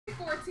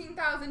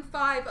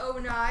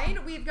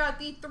14,509. We've got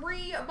the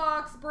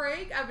 3-box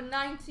break of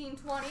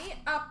 1920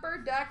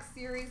 Upper Deck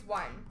Series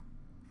 1.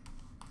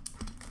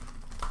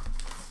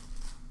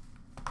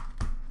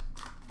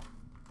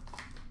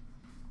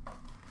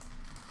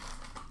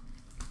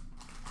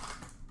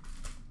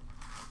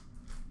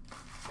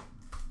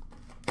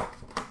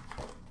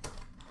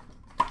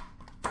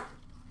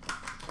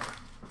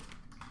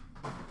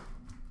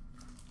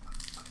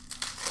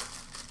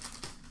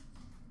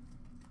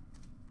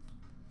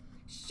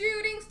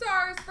 Shooting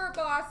Stars for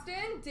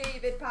Boston,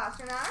 David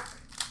Pastrnak.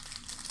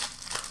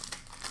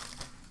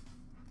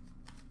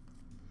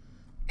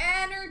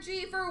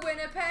 Energy for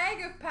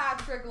Winnipeg of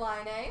Patrick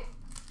Laine.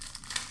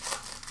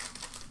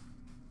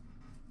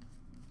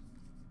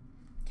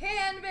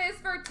 Canvas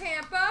for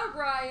Tampa,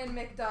 Ryan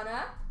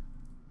McDonough.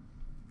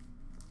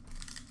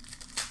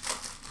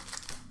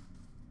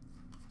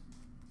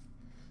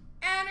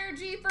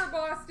 Energy for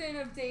Boston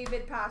of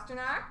David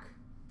Pastrnak.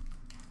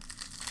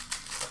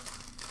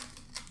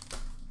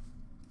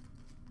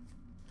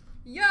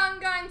 Young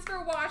Guns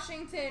for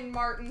Washington,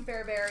 Martin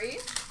Fairberry.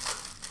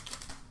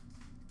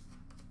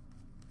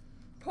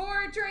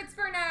 Portraits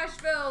for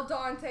Nashville,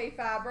 Dante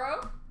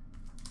Fabro.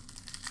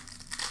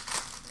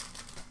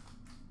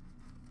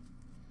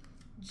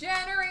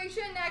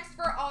 Generation Next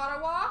for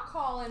Ottawa,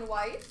 Colin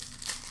White.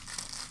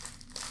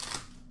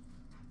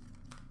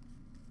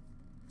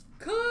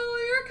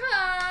 Clear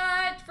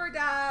Cut for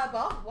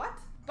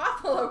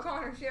Buffalo,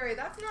 Connor Sherry.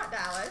 That's not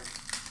Dallas.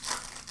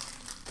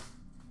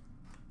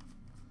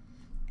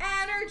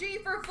 Energy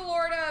for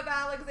Florida of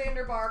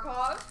Alexander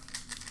Barkov.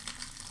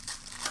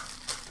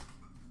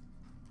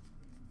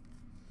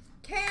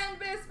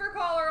 Canvas for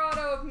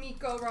Colorado of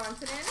Mikko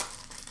Rantanen.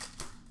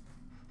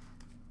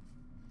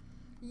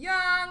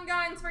 Young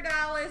Guns for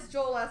Dallas,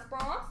 Joel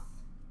Esperance.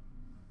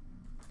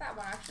 That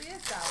one actually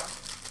is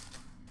Dallas.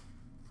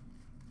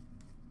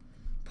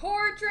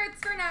 Portraits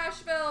for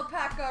Nashville,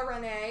 Pekka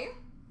Rinne.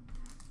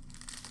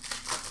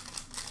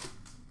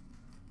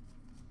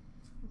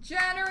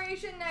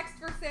 Generation Next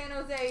for San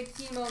Jose,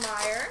 Timo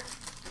Meier.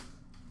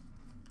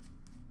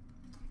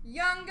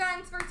 Young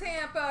Guns for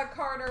Tampa,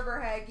 Carter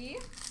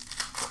Verhaeghe.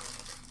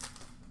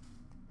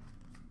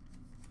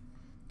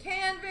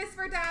 Canvas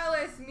for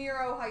Dallas,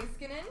 Miro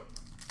Heiskanen.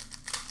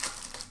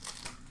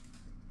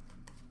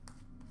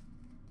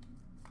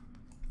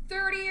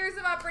 "30 Years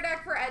of Upper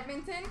Deck for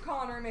Edmonton,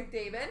 Connor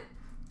McDavid.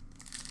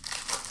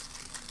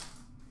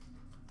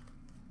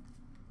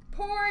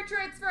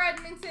 Portraits for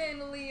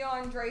Edmonton,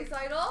 Leon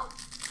Draisaitl.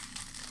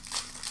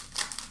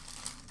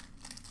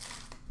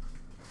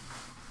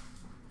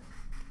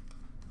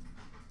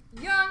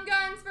 Young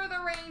Guns for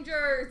the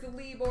Rangers,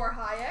 Libor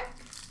Hayek.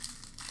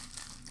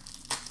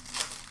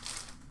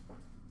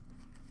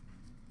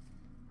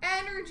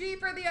 Energy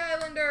for the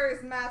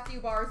Islanders,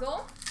 Matthew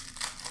Barzal.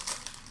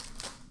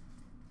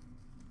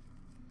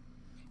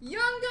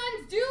 Young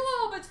Guns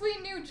duel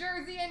between New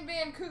Jersey and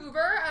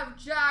Vancouver of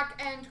Jack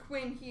and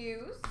Quinn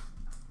Hughes.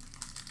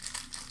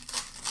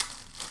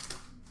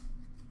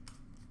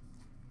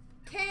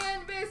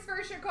 Canvas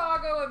for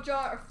Chicago of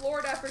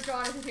Florida for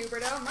Jonathan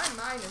Huberdeau. My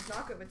mind is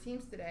not good with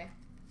teams today.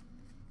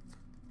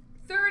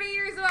 30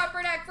 Years of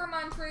Upper Deck for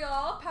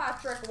Montreal,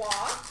 Patrick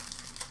Waugh.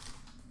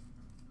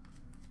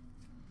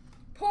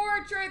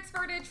 Portraits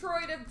for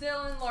Detroit of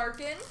Dylan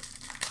Larkin.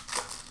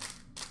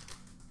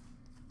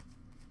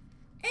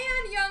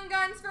 And Young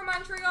Guns for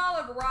Montreal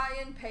of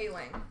Ryan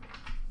Poehling.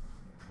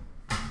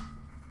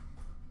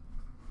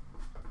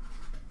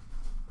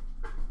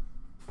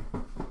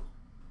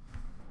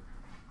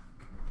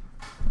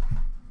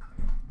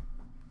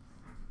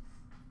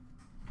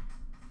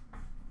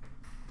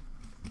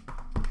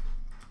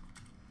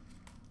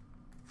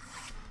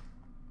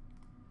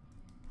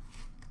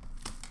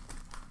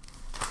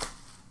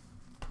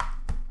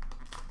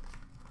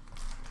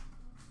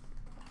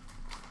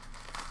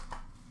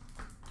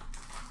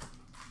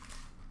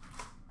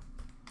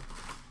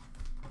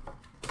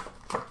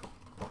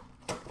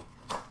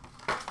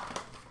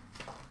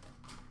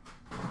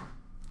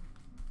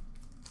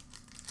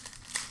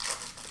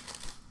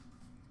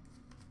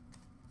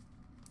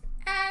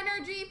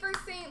 Energy for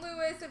St.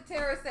 Louis of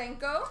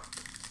Tarasenko.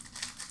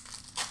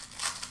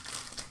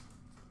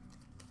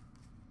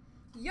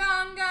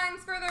 Young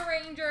Guns for the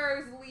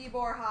Rangers,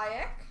 Libor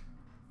Hayek.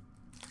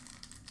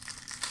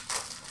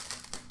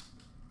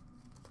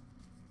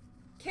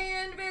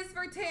 Canvas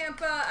for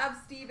Tampa of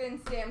Steven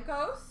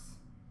Stamkos.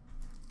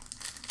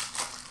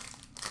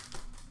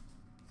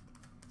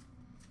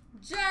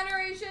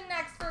 Generation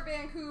Next for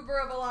Vancouver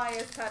of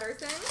Elias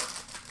Pettersson.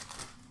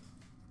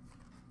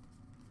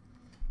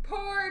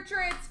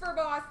 Portraits for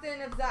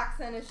Boston of Zach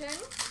Senyshyn.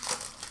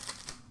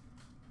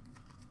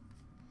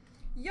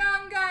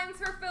 Young Guns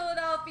for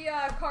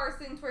Philadelphia,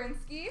 Carson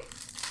Twinsky.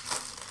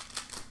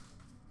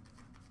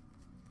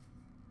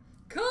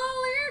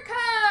 Clear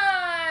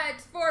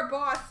Cut for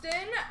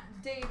Boston,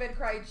 David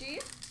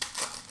Krejci.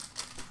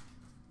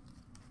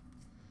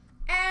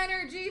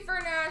 Energy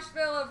for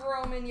Nashville of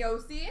Roman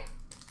Josi.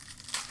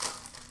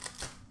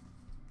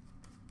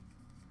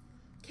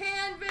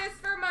 Canvas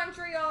for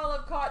Montreal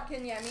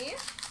Kotkaniemi.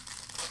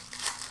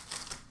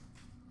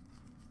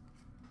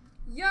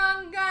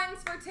 Young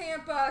Guns for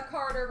Tampa,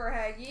 Carter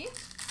Verhaeghe.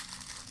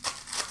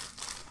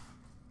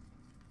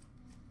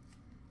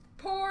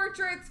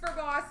 Portraits for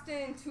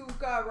Boston,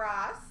 Tuukka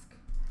Rask.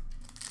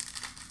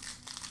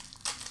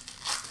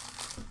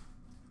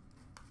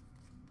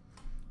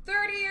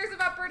 Years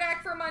of Upper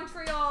Deck for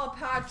Montreal,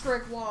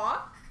 Patrick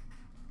Waugh.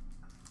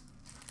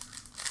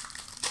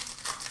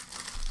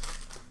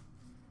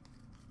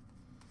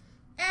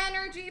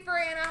 Energy for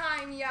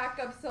Anaheim,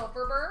 Jakob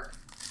Silfverberg.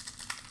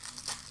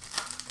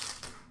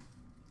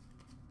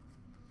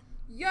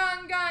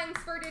 Young Guns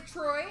for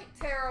Detroit,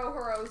 Taro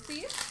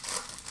Hirose.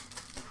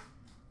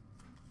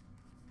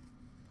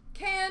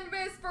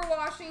 Canvas for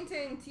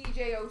Washington,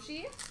 TJ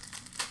Oshie.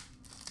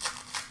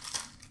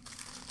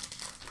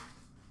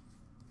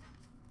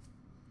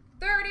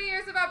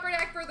 Years of Upper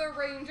Deck for the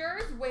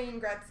Rangers, Wayne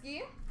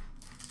Gretzky.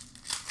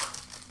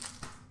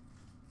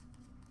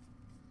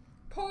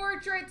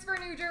 Portraits for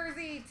New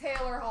Jersey,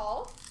 Taylor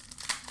Hall.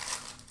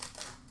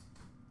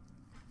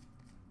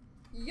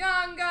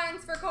 Young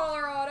Guns for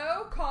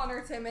Colorado,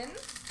 Connor Timmins.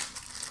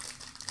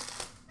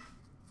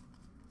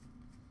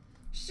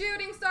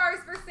 Shooting Stars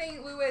for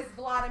St. Louis,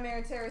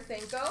 Vladimir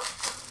Tarasenko.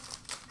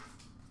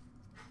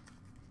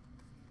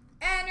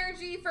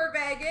 Energy for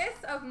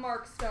Vegas of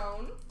Mark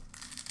Stone.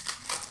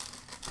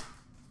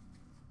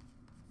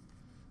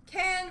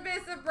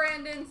 Canvas of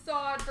Brandon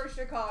Saad for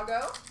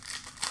Chicago.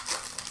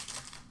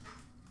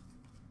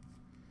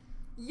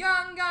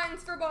 Young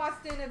Guns for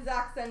Boston of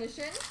Zach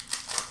Senyshyn.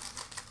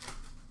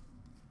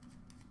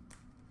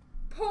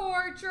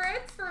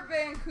 Portraits for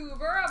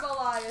Vancouver of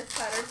Elias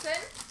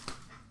Pettersson.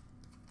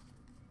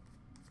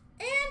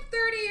 And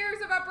 30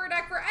 years of Upper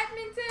Deck for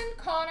Edmonton,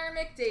 Connor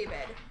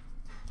McDavid.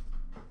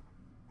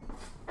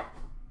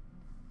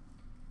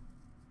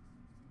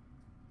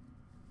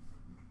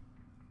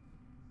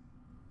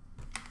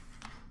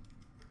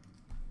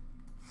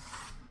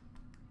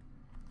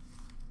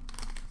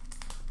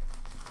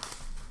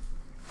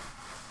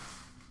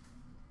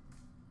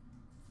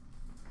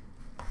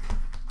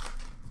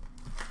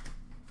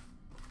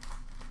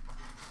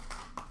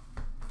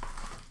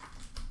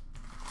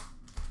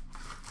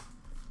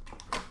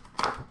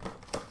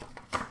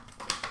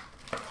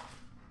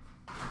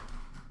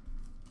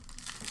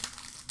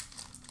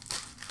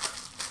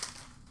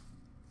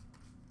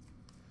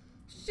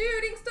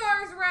 Shooting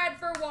Stars Red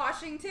for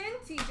Washington,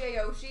 TJ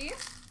Oshie.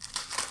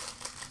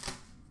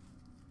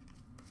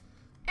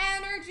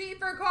 Energy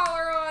for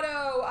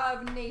Colorado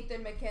of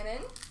Nathan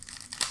MacKinnon.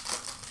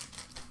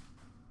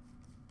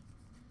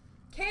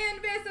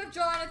 Canvas of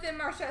Jonathan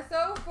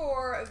Marchessault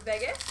for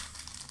Vegas.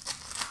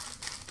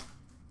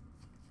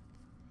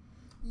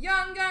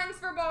 Young Guns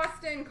for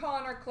Boston,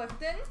 Connor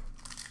Clifton.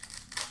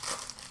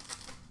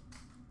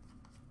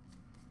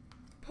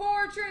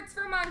 Portraits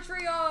for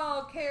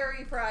Montreal,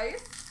 Carey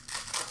Price.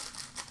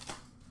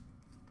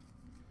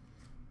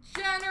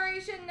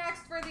 Generation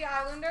Next for the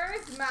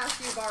Islanders,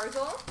 Matthew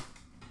Barzal.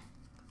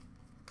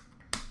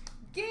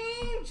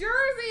 Game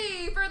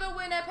Jersey for the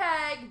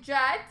Winnipeg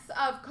Jets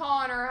of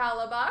Connor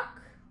Hellebuck.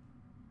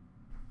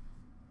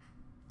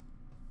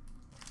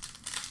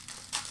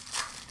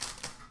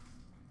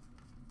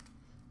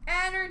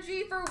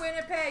 Energy for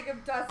Winnipeg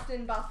of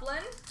Dustin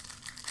Byfuglien.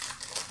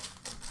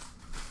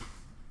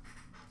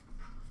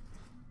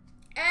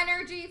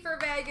 Energy for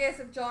Vegas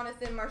of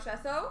Jonathan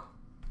Marchessault.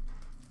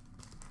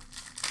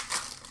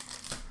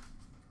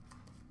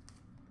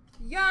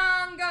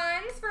 Young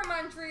Guns for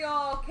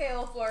Montreal,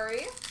 Cale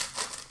Fleury.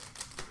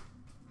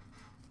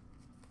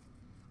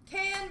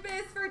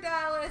 Canvas for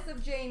Dallas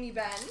of Jamie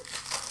Benn.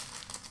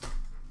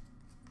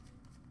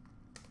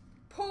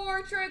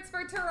 Portraits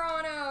for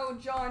Toronto,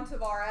 John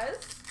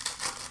Tavares.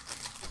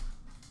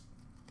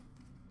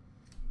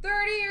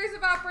 30 years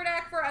of Upper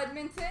Deck for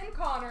Edmonton,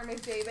 Connor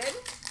McDavid.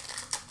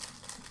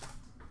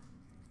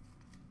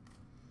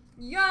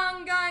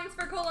 Young Guns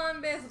for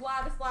Columbus,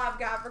 Vladislav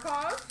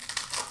Gavrikov.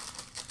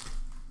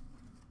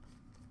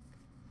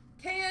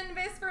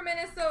 Canvas for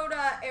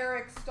Minnesota,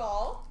 Eric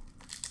Stahl.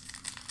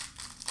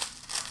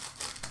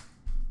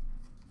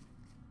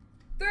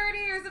 30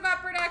 years of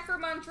Upper Deck for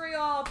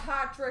Montreal,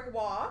 Patrick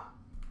Waugh.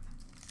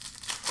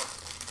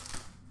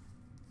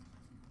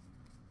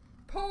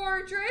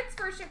 Portraits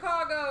for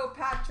Chicago,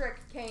 Patrick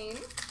Kane.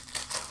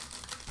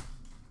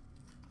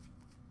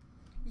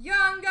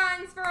 Young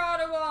Guns for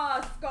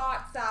Ottawa,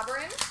 Scott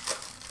Sabourin.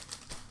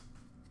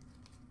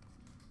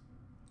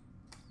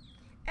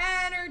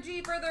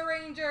 Energy for the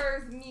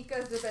Rangers,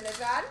 Mika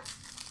Zibanejad.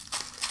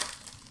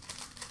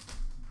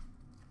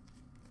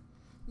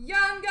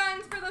 Young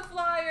Guns for the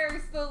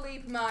Flyers,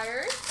 Philippe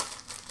Myers.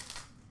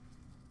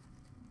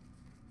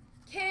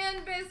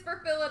 Canvas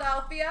for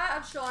Philadelphia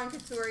of Sean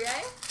Couturier.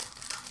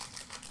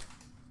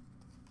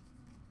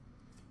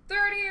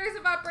 30 years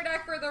of Upper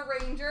Deck for the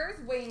Rangers,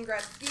 Wayne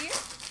Gretzky.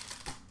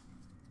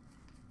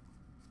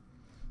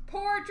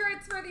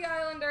 Portraits for the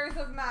Islanders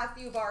of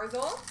Matthew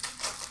Barzal.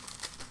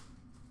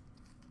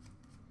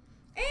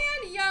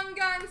 And Young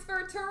Guns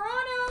for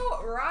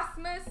Toronto,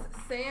 Rasmus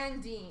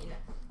Sandin.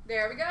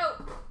 There we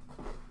go.